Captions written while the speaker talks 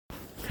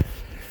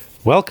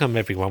Welcome,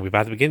 everyone. We're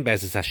about to begin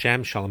Be'ezus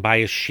Hashem Shalom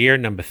Bayis, Shir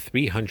number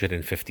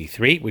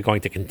 353. We're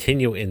going to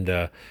continue in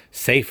the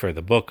Sefer,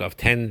 the book of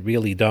 10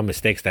 really dumb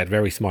mistakes that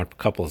very smart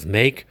couples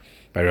make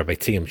by Rabbi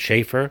Tzion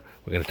Shafier.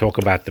 We're going to talk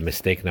about the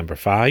mistake number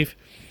 5.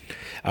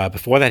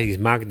 Before that, he's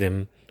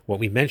Magdim, what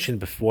we mentioned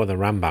before the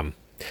Rambam.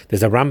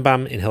 There's a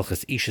Rambam in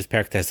Hilchas Ishus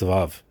Perek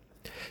Tesvav.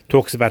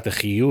 Talks about the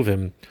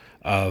chiyuvim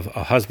of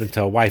a husband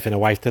to a wife and a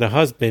wife to the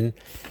husband.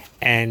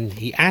 And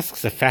he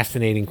asks a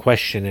fascinating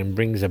question and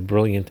brings a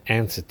brilliant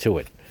answer to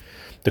it.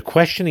 The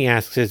question he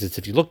asks is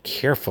if you look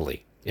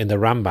carefully in the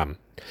Rambam,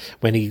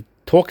 when he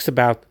talks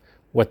about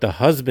what the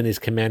husband is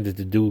commanded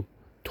to do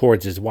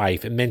towards his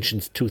wife, it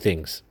mentions 2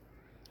 things.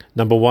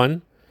 Number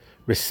 1,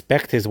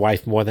 respect his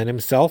wife more than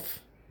himself.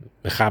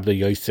 And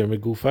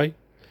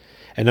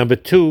number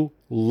 2,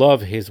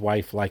 love his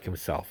wife like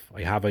himself.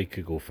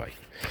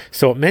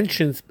 So it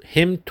mentions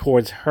him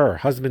towards her,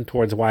 husband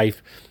towards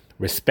wife,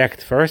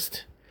 respect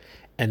first,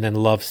 and then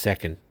love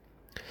second.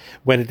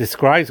 When it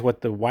describes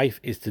what the wife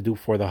is to do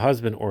for the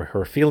husband or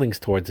her feelings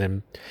towards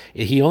him,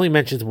 he only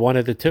mentions one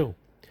of the 2.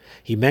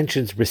 He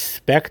mentions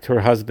respect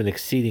her husband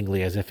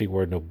exceedingly as if he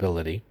were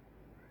nobility,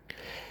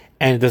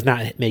 and does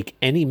not make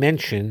any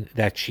mention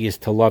that she is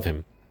to love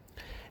him.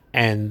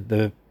 And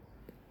the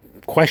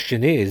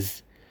question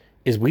is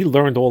we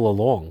learned all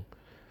along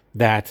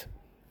that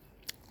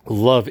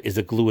love is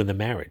a glue in the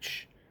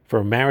marriage. For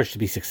a marriage to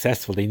be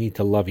successful, they need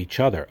to love each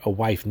other. A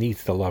wife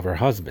needs to love her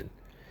husband.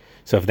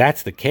 So if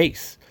that's the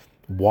case,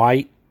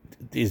 why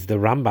is the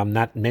Rambam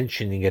not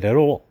mentioning it at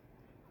all?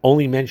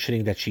 Only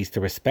mentioning that she's to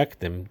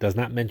respect him, does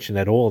not mention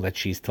at all that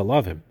she's to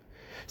love him.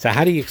 So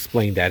how do you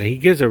explain that? And he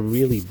gives a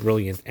really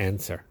brilliant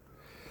answer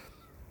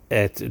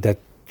that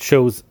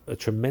shows a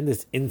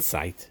tremendous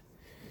insight,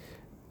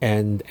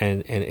 and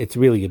it's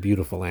really a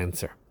beautiful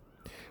answer,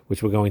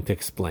 which we're going to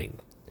explain.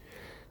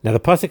 Now the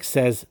pasuk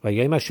says,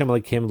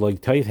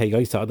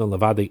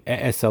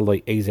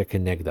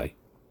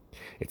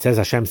 it says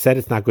Hashem said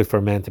it's not good for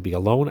a man to be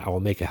alone. I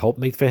will make a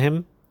helpmate for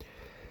him.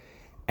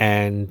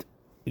 And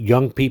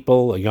young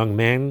people, a young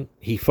man,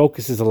 he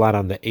focuses a lot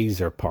on the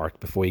Ezer part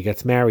before he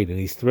gets married, and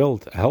he's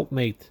thrilled. A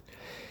helpmate.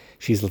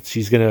 She's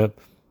going to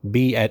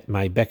be at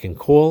my beck and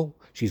call.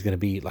 She's going to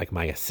be like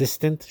my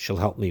assistant. She'll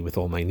help me with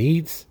all my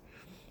needs.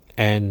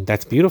 And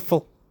that's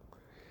beautiful.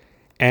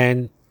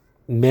 And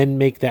men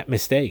make that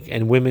mistake,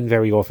 and women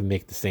very often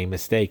make the same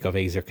mistake of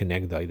Ezer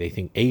Kenegdai. They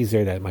think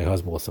Ezer, that my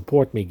husband will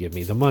support me, give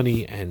me the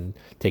money, and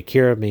take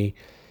care of me,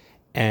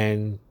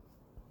 and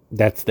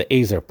that's the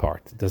Ezer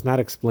part. It does not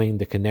explain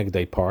the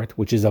Kenegdai part,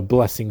 which is a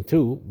blessing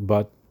too,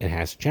 but it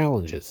has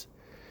challenges.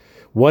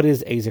 What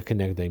does Ezer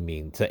Kenegdai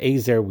mean? So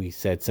Ezer, we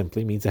said,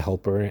 simply means a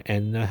helper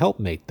and a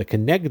helpmate. The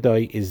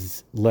Kenegdai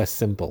is less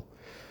simple.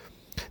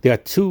 There are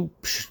 2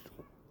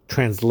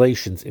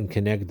 translations in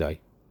Kenegdai.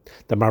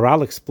 The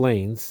Maral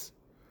explains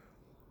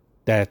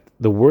that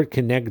the word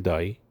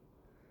kenegdai,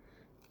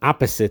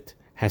 opposite,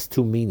 has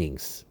 2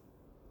 meanings.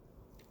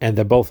 And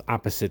they're both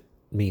opposite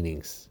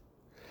meanings.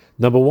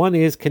 Number 1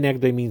 is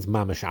kenegdai means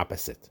mamish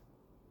opposite.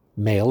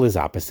 Male is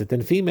opposite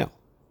than female.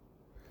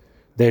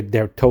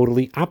 They're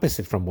totally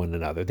opposite from one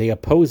another. They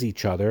oppose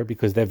each other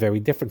because they're very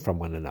different from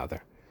one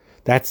another.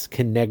 That's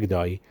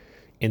kenegdai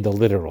in the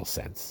literal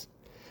sense.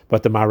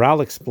 But the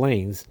Maral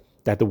explains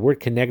that the word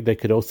kenegdai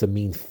could also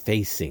mean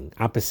facing,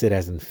 opposite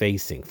as in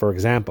facing. For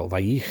example,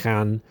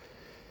 Vayichan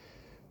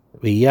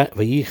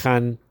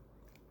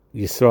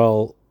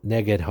Yisrael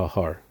neged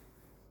hahar.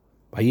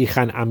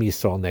 Vayichan am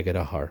Yisrael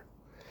neged hahar.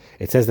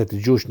 It says that the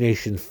Jewish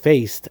nation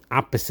faced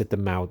opposite the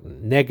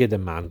mountain, neged the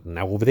mountain.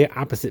 Now over there,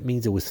 opposite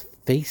means it was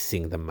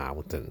facing the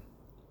mountain.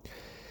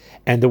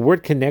 And the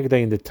word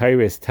kenegdai in the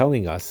Torah is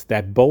telling us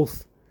that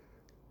both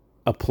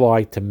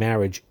apply to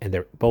marriage and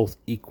they're both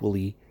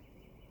equally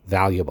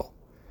valuable.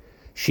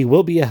 She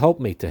will be a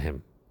helpmate to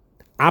him.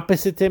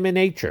 Opposite him in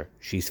nature.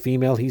 She's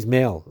female, he's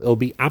male. It'll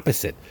be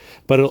opposite.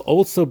 But it'll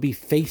also be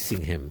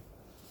facing him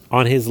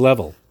on his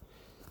level.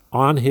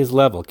 On his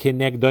level.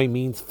 Kenegdai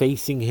means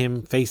facing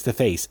him face to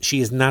face.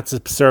 She is not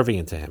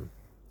subservient to him.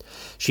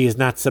 She is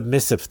not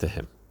submissive to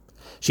him.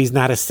 She's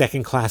not a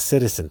second-class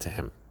citizen to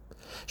him.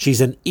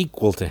 She's an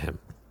equal to him.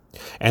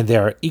 And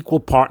there are equal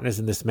partners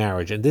in this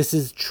marriage. And this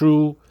is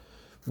true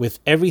with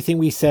everything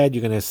we said.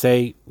 You're going to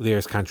say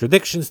there's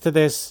contradictions to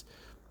this.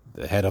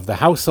 The head of the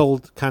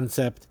household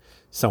concept,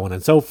 so on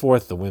and so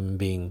forth, the women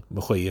being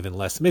mechuyev and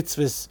less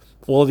mitzvahs.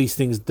 All these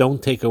things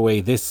don't take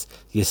away this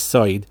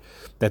yesod,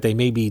 that they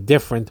may be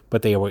different,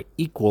 but they are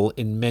equal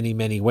in many,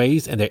 many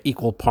ways, and they're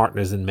equal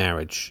partners in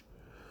marriage.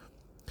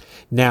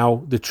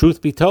 Now, the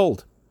truth be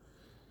told,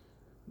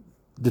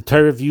 the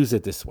Torah views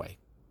it this way.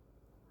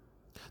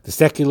 The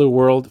secular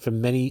world for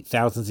many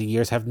thousands of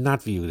years have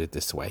not viewed it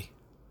this way.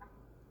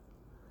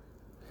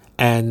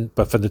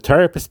 But from the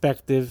Torah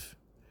perspective,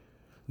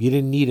 you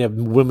didn't need a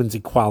women's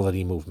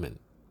equality movement.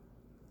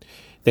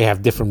 They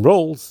have different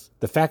roles.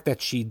 The fact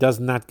that she does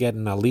not get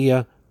an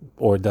aliyah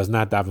or does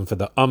not daven for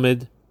the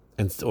amid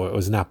or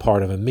is not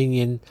part of a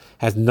minyan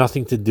has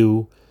nothing to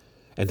do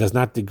and does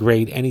not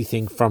degrade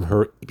anything from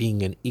her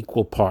being an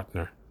equal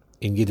partner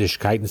in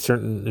Yiddishkeit,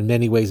 in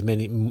many ways,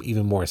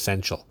 even more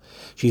essential.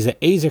 She's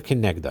a Ezer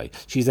Kenegdai.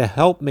 She's a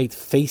helpmate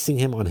facing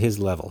him on his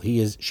level. She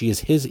is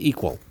his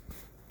equal.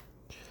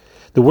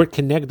 The word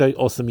Kenegdai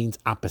also means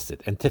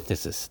opposite,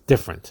 antithesis,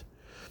 different.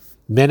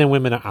 Men and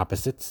women are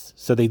opposites,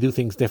 so they do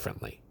things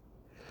differently.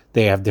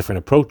 They have different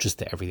approaches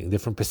to everything,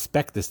 different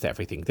perspectives to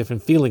everything,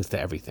 different feelings to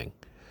everything.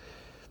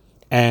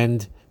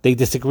 And they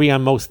disagree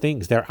on most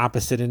things. They're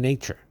opposite in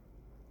nature.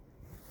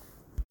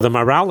 The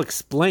Maral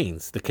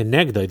explains the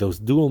Kenegdai, those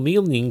dual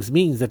meanings,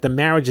 means that the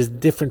marriage is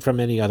different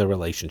from any other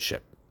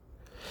relationship.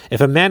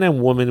 If a man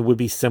and woman would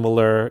be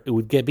similar, it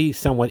would be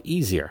somewhat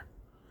easier.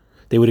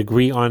 They would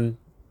agree on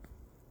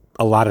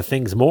a lot of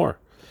things more,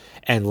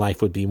 and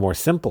life would be more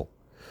simple.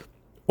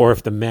 Or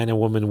if the man and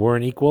woman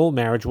weren't equal,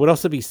 marriage would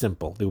also be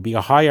simple. There would be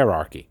a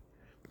hierarchy,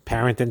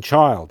 parent and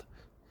child,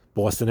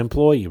 boss and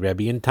employee,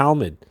 Rabbi and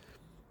Talmud.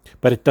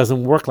 But it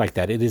doesn't work like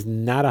that. It is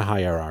not a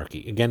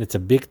hierarchy. Again, it's a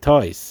big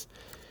toys.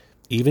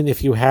 Even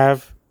if you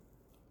have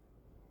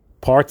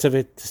parts of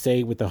it to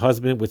say with the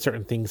husband, with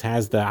certain things,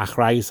 has the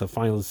achrayus of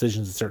final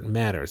decisions in certain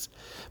matters.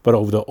 But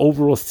over the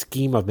overall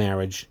scheme of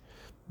marriage,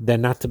 they're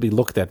not to be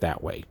looked at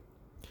that way.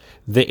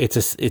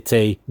 It's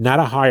not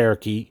a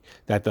hierarchy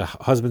that the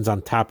husband's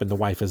on top and the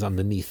wife is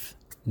underneath.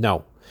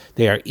 No,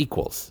 they are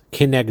equals,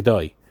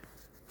 kinegdoi,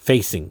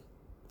 facing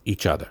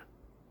each other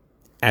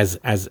as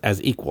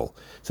equal.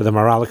 So the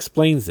Maral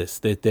explains this.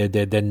 That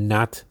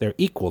they're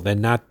equal.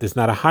 There's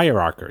not a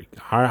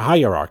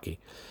hierarchy.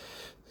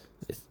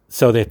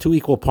 So they're two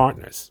equal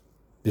partners.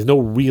 There's no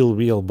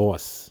real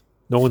boss.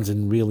 No one's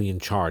really in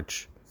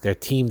charge. They're a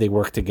team. They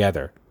work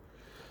together.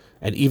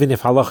 And even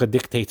if halacha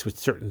dictates with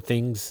certain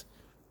things,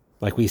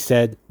 like we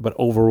said, but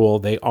overall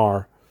they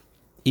are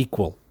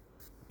equal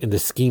in the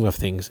scheme of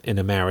things in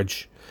a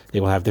marriage. They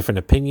will have different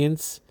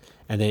opinions,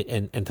 and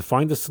to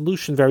find a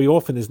solution very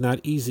often is not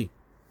easy.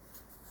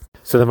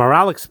 So the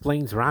Maral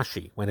explains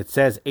Rashi when it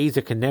says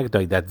Ezer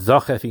Kenegdoi, that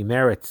Zach, if he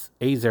merits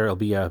Ezer, it'll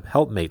be a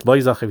helpmate.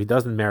 Loi Zach, if he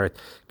doesn't merit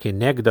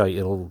Kenegdoi,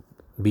 it'll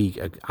be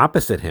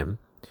opposite him.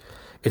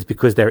 It's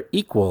because they're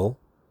equal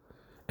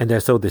and they're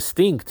so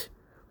distinct.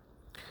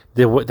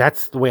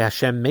 That's the way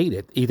Hashem made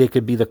it. Either it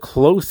could be the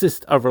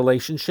closest of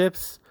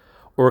relationships,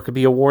 or it could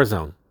be a war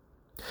zone.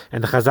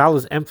 And the Chazal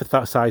is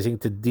emphasizing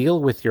to deal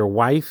with your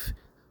wife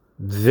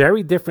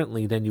very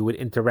differently than you would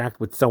interact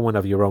with someone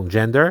of your own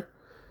gender,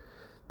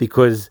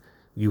 because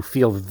you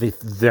feel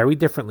very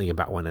differently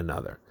about one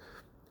another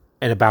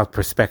and about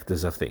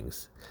perspectives of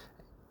things.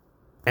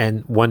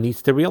 And one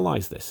needs to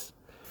realize this.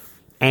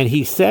 And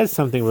he says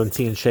something, Rabbi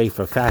Tzion Shafier,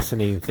 a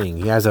fascinating thing.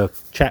 He has a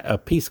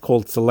piece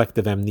called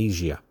Selective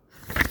Amnesia.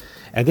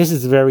 And this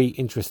is very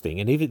interesting.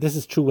 And even this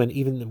is true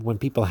even when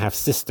people have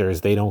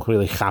sisters, they don't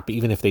really chop,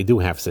 even if they do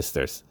have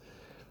sisters.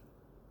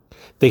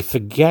 They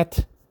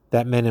forget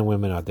that men and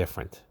women are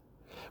different.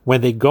 When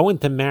they go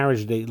into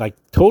marriage, they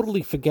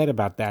totally forget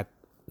about that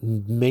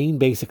main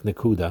basic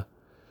nakuda.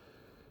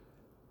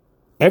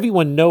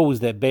 Everyone knows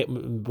that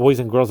boys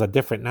and girls are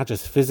different, not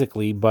just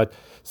physically, but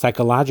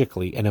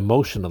psychologically and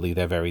emotionally,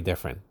 they're very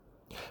different.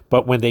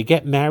 But when they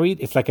get married,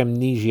 it's like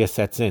amnesia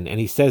sets in. And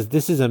he says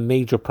this is a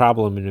major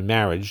problem in a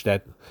marriage,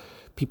 that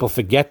people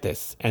forget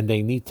this and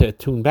they need to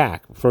tune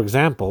back. For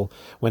example,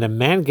 when a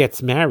man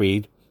gets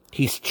married,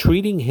 he's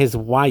treating his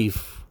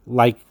wife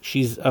like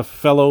she's a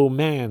fellow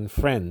man,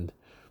 friend,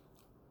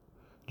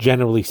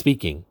 generally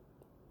speaking.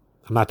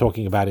 I'm not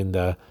talking about in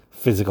the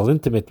physical,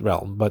 intimate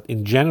realm, but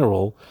in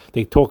general,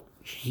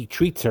 he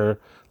treats her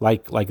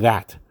like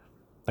that,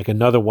 like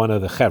another one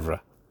of the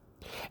chevra.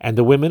 And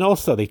the women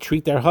also, they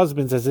treat their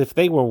husbands as if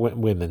they were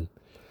women.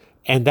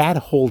 And that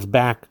holds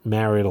back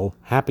marital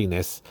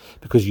happiness,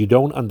 because you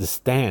don't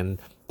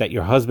understand that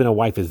your husband and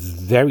wife is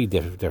very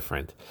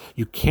different.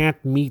 You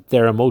can't meet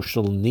their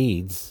emotional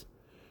needs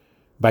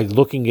by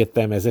looking at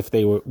them as if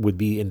they would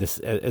be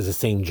as the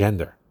same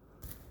gender.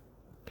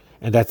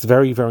 And that's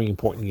very, very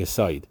important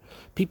aside.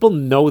 People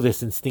know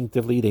this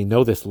instinctively, they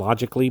know this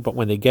logically, but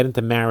when they get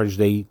into marriage,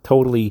 they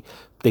put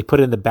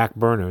it in the back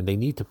burner, and they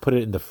need to put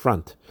it in the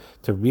front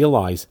to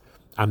realize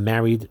I'm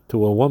married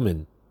to a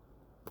woman,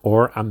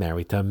 or I'm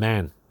married to a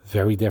man.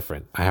 Very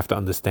different. I have to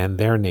understand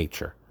their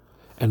nature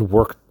and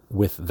work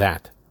with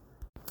that.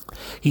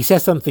 He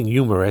says something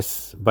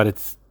humorous, but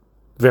it's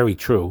very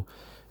true.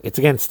 It's,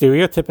 again,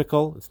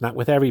 stereotypical. It's not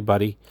with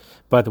everybody,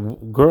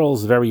 but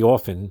girls very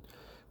often,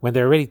 when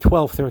they're already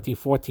 12, 13,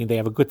 14, they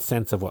have a good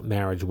sense of what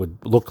marriage would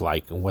look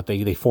like, and what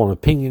they form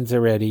opinions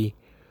already.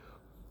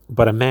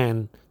 But a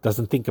man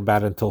doesn't think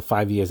about it until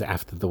 5 years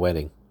after the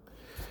wedding.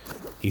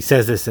 He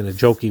says this in a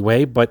jokey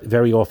way, but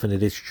very often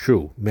it is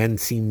true. Men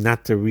seem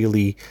not to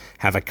really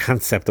have a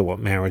concept of what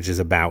marriage is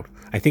about.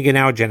 I think in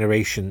our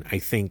generation,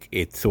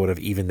 it sort of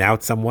evened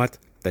out somewhat,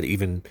 that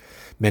even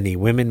many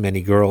women,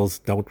 many girls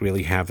don't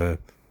really have a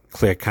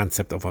clear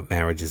concept of what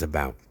marriage is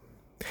about.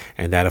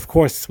 And that, of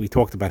course, we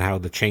talked about how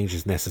the change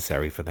is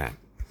necessary for that.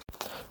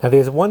 Now,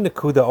 there's one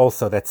nakuda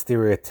also that's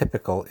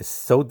stereotypical, is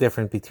so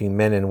different between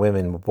men and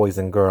women, boys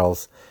and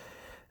girls,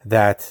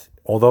 that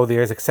although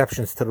there's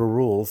exceptions to the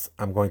rules,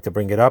 I'm going to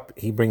bring it up.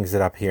 He brings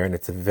it up here, and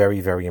it's a very,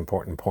 very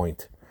important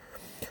point.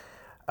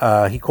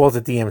 He calls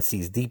it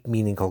DMCs, deep,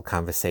 meaningful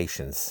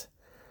conversations.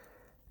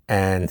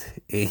 And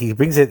he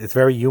brings it, it's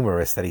very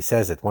humorous that he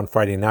says it. One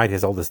Friday night,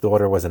 his oldest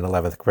daughter was in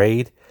 11th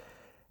grade,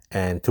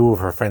 and two of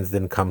her friends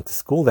didn't come to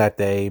school that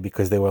day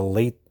because they were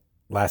late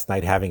last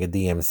night having a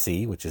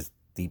DMC, which is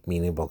deep,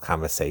 meaningful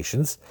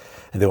conversations.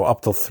 And they were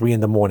up till 3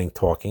 a.m.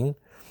 talking.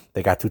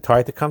 They got too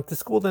tired to come to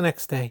school the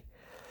next day.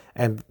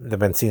 And the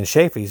Tzion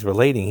Shafier, he's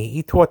relating,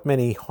 he taught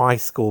many high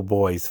school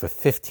boys for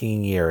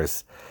 15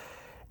 years.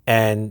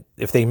 And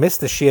if they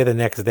missed the shir the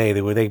next day,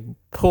 they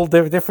pulled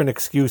their different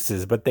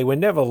excuses, but they were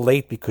never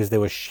late because they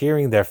were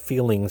sharing their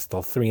feelings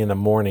till 3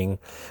 a.m.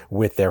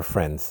 with their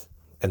friends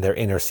and their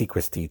inner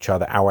secrets to each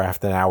other, hour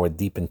after hour,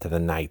 deep into the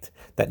night.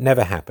 That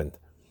never happened.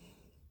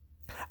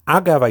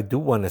 Agav, I do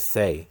want to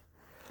say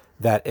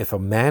that if a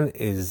man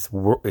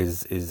or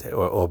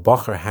a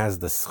bacher has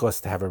the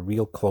schus to have a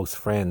real close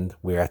friend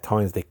where at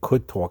times they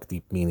could talk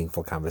deep,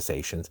 meaningful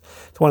conversations,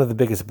 it's one of the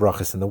biggest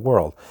brachas in the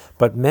world.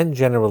 But men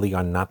generally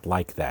are not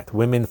like that.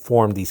 Women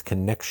form these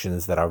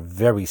connections that are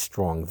very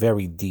strong,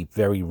 very deep,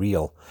 very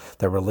real.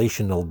 They're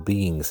relational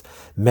beings.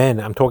 Men,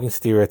 I'm talking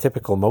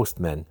stereotypical, most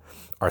men,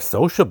 are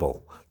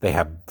sociable. They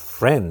have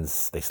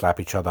friends. They slap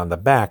each other on the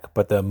back.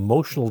 But the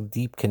emotional,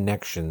 deep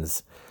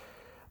connections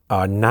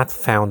are not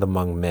found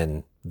among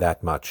men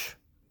that much.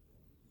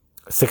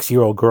 A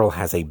 6-year-old girl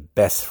has a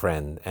best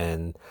friend,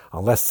 and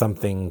unless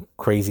something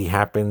crazy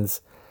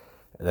happens,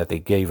 that they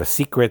gave a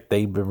secret,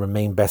 they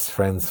remain best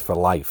friends for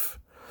life.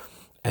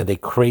 And they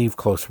crave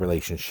close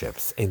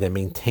relationships, and they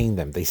maintain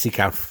them. They seek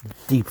out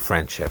deep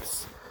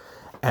friendships.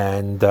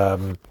 And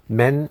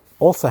men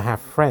also have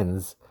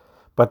friends,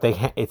 but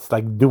it's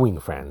like doing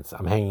friends.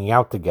 I'm hanging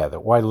out together,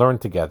 or I learn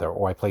together,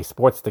 or I play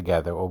sports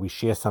together, or we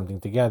share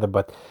something together,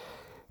 but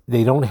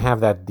they don't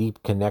have that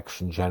deep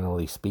connection,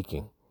 generally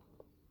speaking.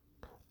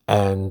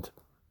 And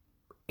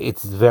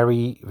it's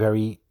very,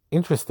 very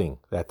interesting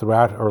that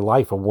throughout her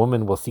life, a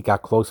woman will seek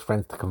out close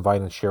friends to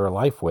confide and share her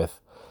life with.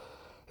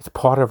 It's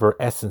part of her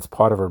essence,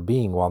 part of her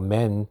being, while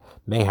men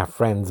may have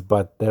friends,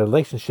 but their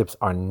relationships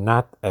are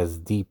not as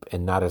deep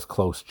and not as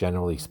close,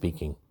 generally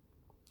speaking.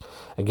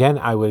 Again,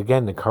 I would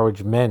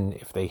encourage men,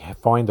 if they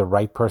find the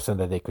right person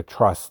that they could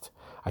trust,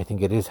 I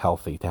think it is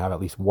healthy to have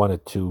at least one or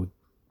two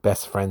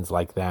best friends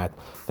like that,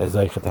 that's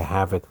like to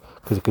have it,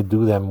 because it could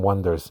do them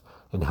wonders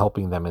in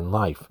helping them in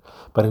life.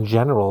 But in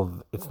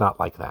general, it's not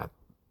like that.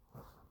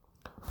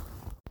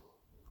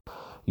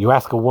 You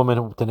ask a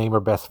woman to name her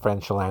best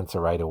friend, she'll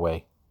answer right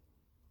away.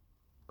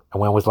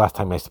 And when was the last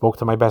time I spoke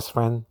to my best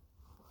friend?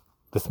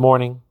 This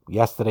morning,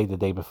 yesterday, the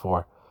day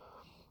before.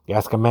 You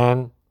ask a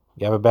man,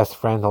 you have a best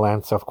friend, he'll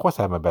answer, of course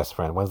I have a best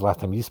friend. When's the last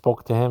time you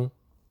spoke to him?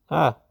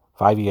 5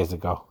 years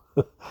ago.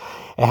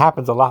 It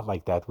happens a lot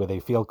like that, where they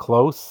feel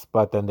close,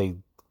 but then they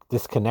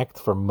disconnect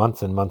for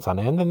months and months on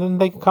end, and then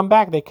they come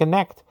back, they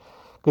connect,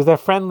 because they're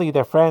friendly,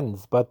 they're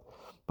friends, but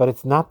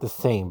it's not the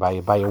same. By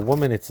a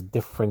woman, it's a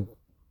different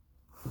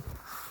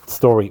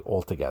story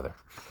altogether.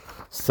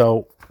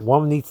 So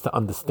one needs to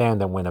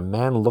understand that when a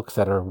man looks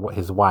at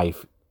his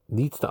wife,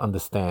 needs to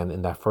understand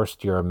in that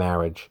first year of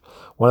marriage,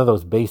 one of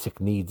those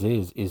basic needs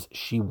is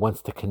she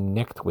wants to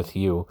connect with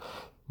you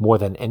more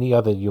than any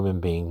other human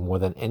being, more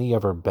than any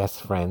of her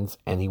best friends,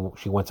 and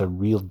she wants a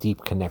real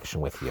deep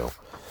connection with you.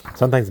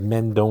 Sometimes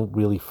men don't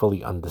really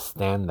fully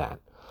understand that.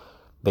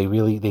 They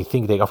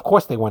think of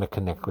course they want to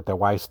connect with their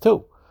wives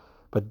too,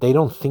 but they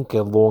don't think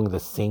along the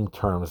same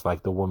terms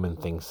like the woman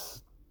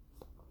thinks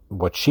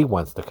what she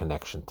wants the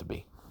connection to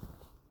be.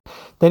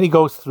 Then he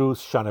goes through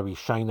Shana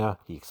Rishina.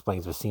 He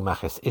explains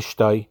V'simach es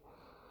Ishtoi.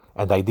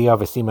 And the idea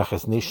of V'simach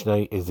es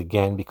Nishtoi is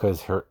again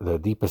because the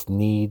deepest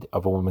need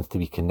of a woman is to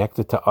be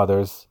connected to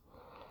others.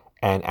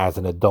 And as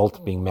an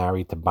adult being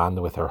married, to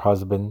bond with her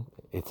husband.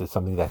 It's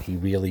something that she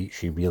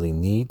really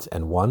needs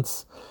and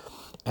wants.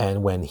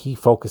 And when he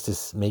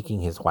focuses making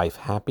his wife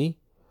happy,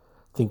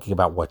 thinking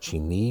about what she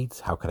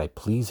needs, how could I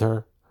please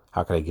her?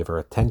 How could I give her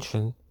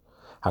attention?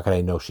 How could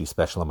I know she's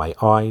special in my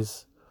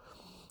eyes?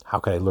 How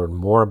could I learn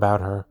more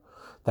about her?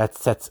 That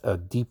sets a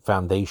deep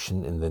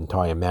foundation in the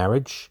entire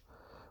marriage.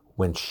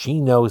 When she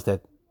knows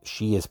that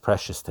she is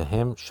precious to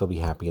him, she'll be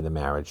happy in the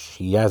marriage.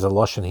 She has a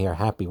lashon here,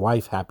 happy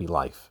wife, happy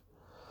life.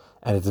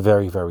 And it's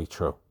very, very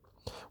true.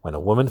 When a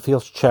woman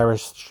feels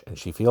cherished and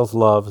she feels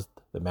loved,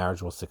 the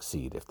marriage will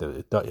succeed.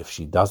 If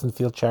she doesn't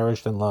feel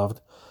cherished and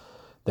loved,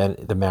 then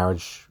the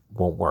marriage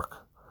won't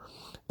work.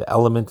 The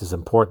element is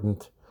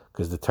important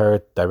because the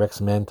Torah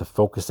directs men to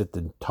focus it the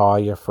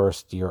entire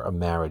first year of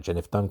marriage. And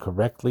if done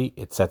correctly,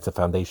 it sets a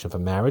foundation for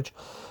marriage.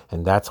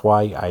 And that's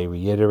why I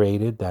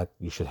reiterated that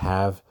you should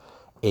have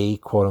a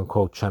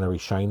quote-unquote Shana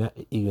Rishina,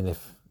 even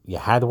if you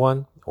had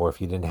one, or if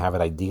you didn't have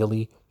it ideally,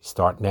 you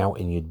start now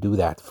and you do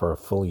that for a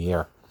full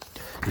year.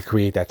 You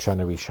create that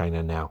Shana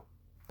Rishina now.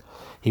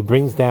 He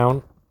brings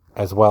down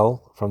as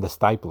well from the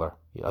Stipler,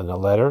 in a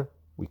letter,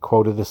 we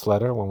quoted this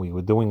letter when we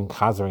were doing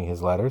chazering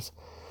his letters,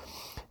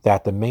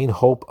 that the main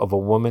hope of a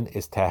woman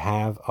is to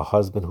have a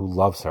husband who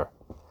loves her.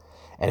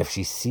 And if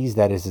she sees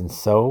that isn't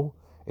so,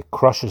 it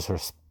crushes her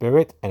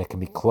spirit, and it can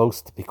be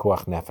close to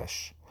pikuach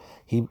nefesh.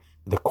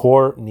 The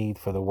core need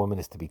for the woman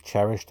is to be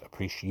cherished,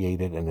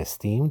 appreciated, and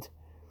esteemed.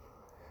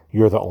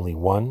 You're the only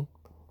one.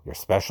 You're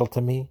special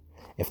to me.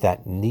 If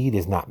that need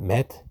is not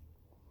met,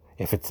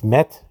 if it's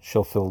met,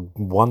 she'll feel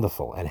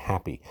wonderful and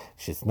happy.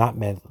 If it's not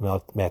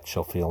met,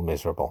 she'll feel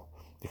miserable.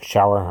 You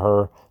shower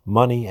her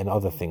money and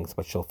other things,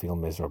 but she'll feel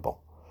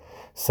miserable.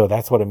 So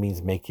that's what it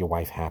means, make your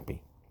wife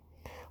happy.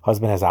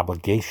 Husband has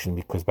obligation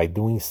because by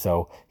doing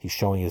so, he's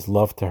showing his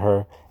love to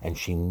her, and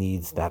she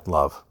needs that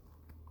love.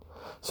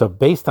 So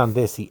based on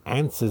this, he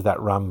answers that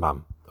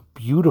Rambam.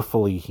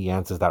 Beautifully, he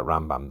answers that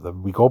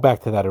Rambam. We go back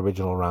to that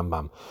original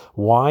Rambam.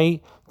 Why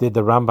did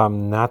the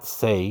Rambam not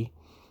say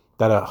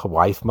that a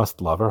wife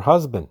must love her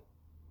husband?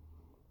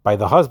 By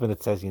the husband,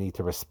 it says you need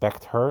to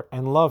respect her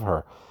and love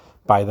her.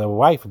 By the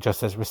wife, it just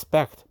says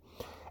respect.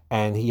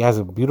 And he has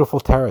a beautiful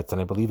teretz,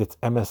 and I believe it's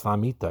Emes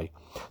Lamitai.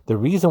 The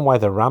reason why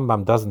the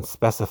Rambam doesn't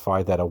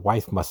specify that a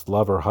wife must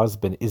love her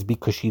husband is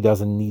because she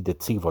doesn't need the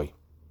tzivoy.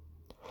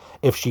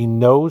 If she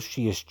knows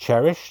she is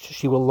cherished,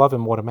 she will love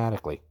him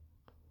automatically.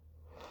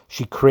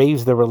 She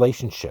craves the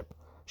relationship.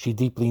 She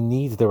deeply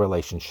needs the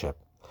relationship.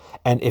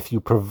 And if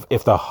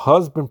the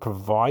husband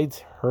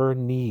provides her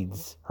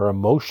needs, her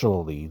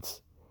emotional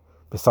needs,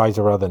 besides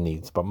her other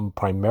needs, but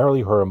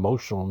primarily her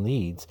emotional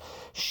needs,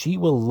 she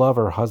will love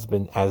her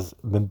husband as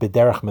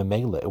b'derech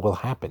memela. It will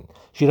happen.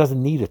 She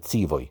doesn't need a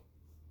tzivoy.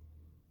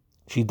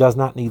 She does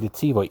not need a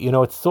tzivoy.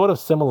 It's sort of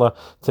similar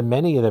to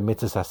many of the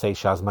mitzvahs hasei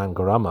shazman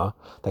garama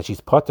that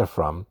she's potter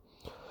from,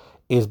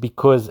 is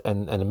because,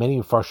 and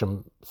many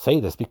Farshim say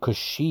this, because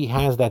she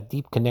has that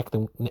deep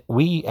connection.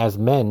 We as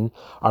men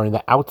are in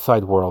the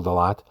outside world a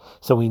lot,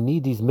 so we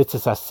need these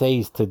mitzvahs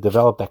haseis to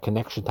develop that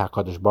connection to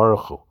HaKadosh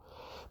Baruch Hu.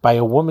 By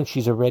a woman,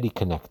 she's already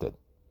connected.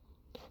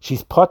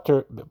 She's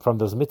potter from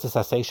those mitzvahs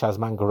hasei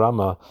shazman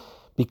garama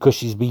because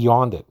she's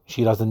beyond it.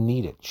 She doesn't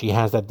need it. She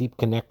has that deep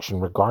connection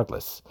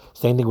regardless.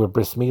 Same thing with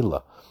bris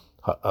milah.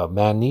 A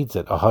man needs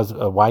it.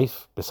 A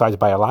wife, besides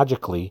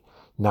biologically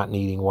not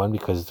needing one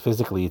because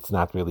physically it's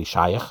not really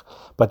shaykh,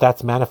 but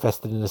that's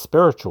manifested in a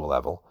spiritual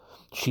level.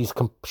 She's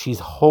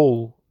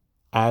whole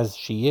as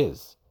she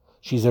is.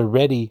 She's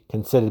already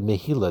considered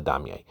mehila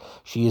damye.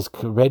 She is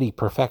already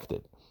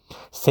perfected.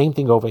 Same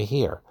thing over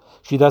here.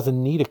 She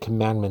doesn't need a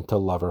commandment to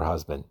love her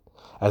husband.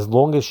 As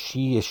long as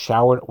she is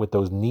showered with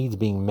those needs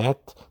being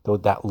met, though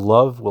that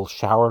love will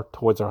shower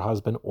towards her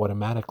husband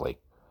automatically.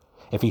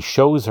 If he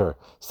shows her,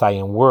 say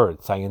in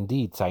word, say in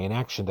deed, say in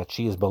action, that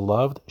she is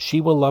beloved,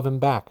 she will love him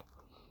back.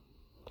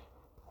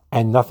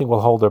 And nothing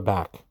will hold her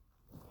back.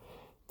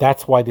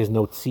 That's why there's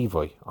no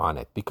tzivoy on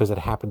it, because it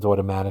happens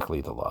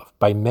automatically, the love.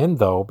 By men,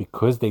 though,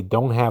 because they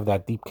don't have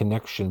that deep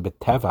connection,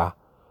 beteva,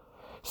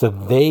 so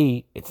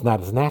it's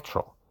not as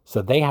natural.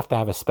 So they have to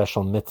have a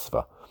special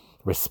mitzvah.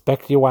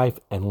 Respect your wife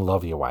and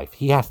love your wife.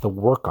 He has to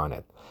work on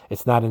it.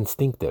 It's not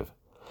instinctive.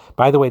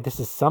 By the way, this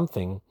is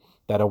something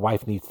that a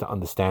wife needs to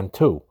understand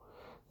too.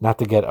 Not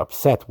to get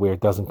upset where it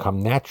doesn't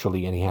come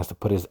naturally and he has to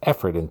put his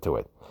effort into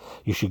it.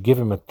 You should give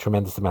him a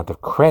tremendous amount of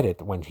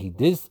credit when he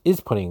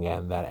is putting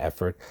in that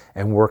effort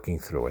and working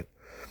through it.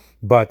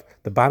 But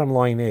the bottom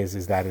line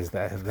is that is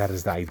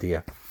the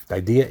idea. The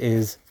idea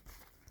is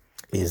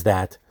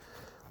that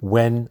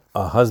when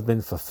a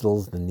husband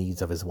fulfills the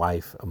needs of his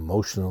wife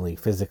emotionally,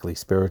 physically,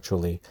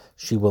 spiritually,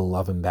 she will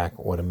love him back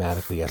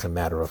automatically as a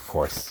matter of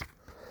course.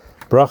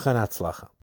 Bracha and Atzlacha.